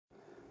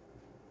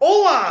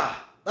Hola!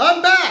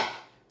 I'm back!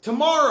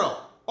 Tomorrow,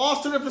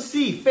 Austin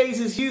FC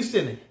faces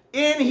Houston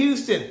in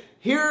Houston.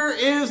 Here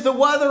is the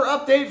weather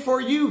update for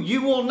you.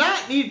 You will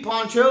not need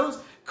ponchos.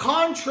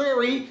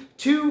 Contrary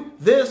to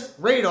this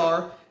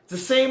radar, it's the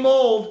same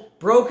old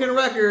broken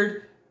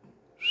record.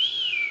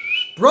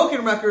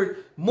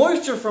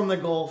 Moisture from the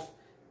Gulf.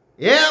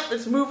 Yep,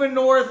 it's moving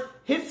north.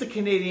 Hits the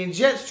Canadian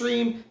jet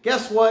stream.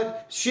 Guess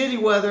what?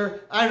 Shitty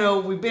weather. I know,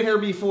 we've been here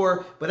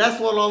before, but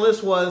that's what all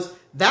this was.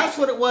 That's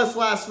what it was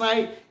last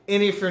night.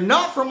 And if you're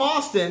not from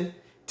Austin,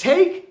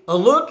 take a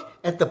look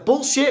at the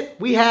bullshit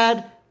we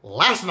had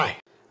last night.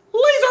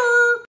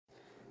 Laser!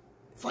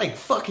 It's like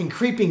fucking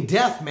creeping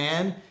death,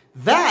 man.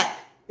 That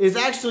is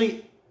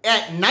actually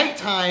at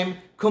nighttime,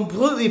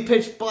 completely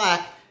pitch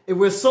black. It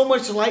was so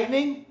much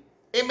lightning,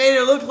 it made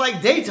it look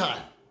like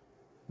daytime.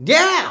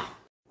 Yeah!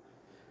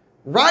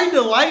 Ride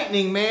the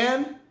lightning,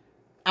 man.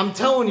 I'm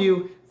telling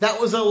you, that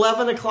was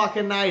 11 o'clock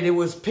at night. It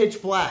was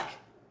pitch black.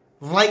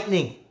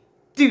 Lightning.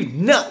 Dude,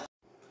 nuts.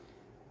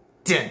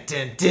 Dun,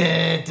 dun,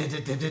 dun, dun,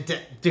 dun, dun, dun, dun.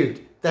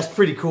 Dude, that's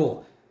pretty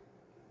cool.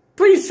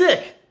 Pretty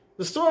sick.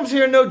 The storm's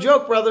here, no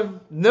joke, brother.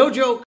 No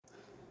joke.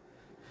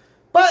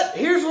 But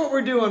here's what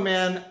we're doing,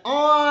 man.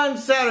 On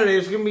Saturday,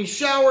 there's going to be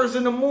showers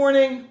in the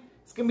morning.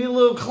 It's going to be a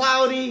little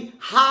cloudy.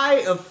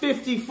 High of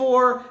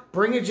 54.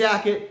 Bring a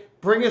jacket.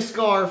 Bring a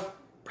scarf.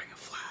 Bring a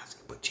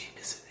flask. Put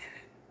Jameson in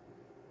it.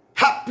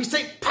 Happy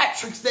St.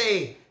 Patrick's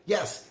Day.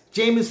 Yes,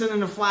 Jameson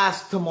in a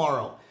flask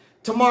tomorrow.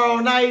 Tomorrow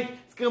night,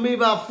 it's going to be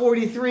about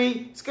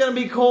 43. It's going to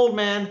be cold,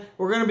 man.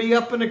 We're going to be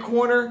up in the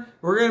corner.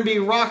 We're going to be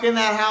rocking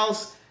that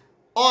house.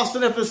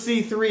 Austin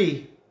FC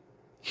 3.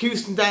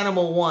 Houston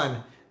Dynamo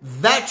 1.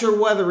 That's your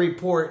weather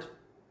report.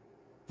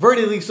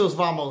 Verde Listos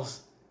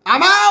Vamos.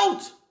 I'm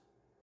out!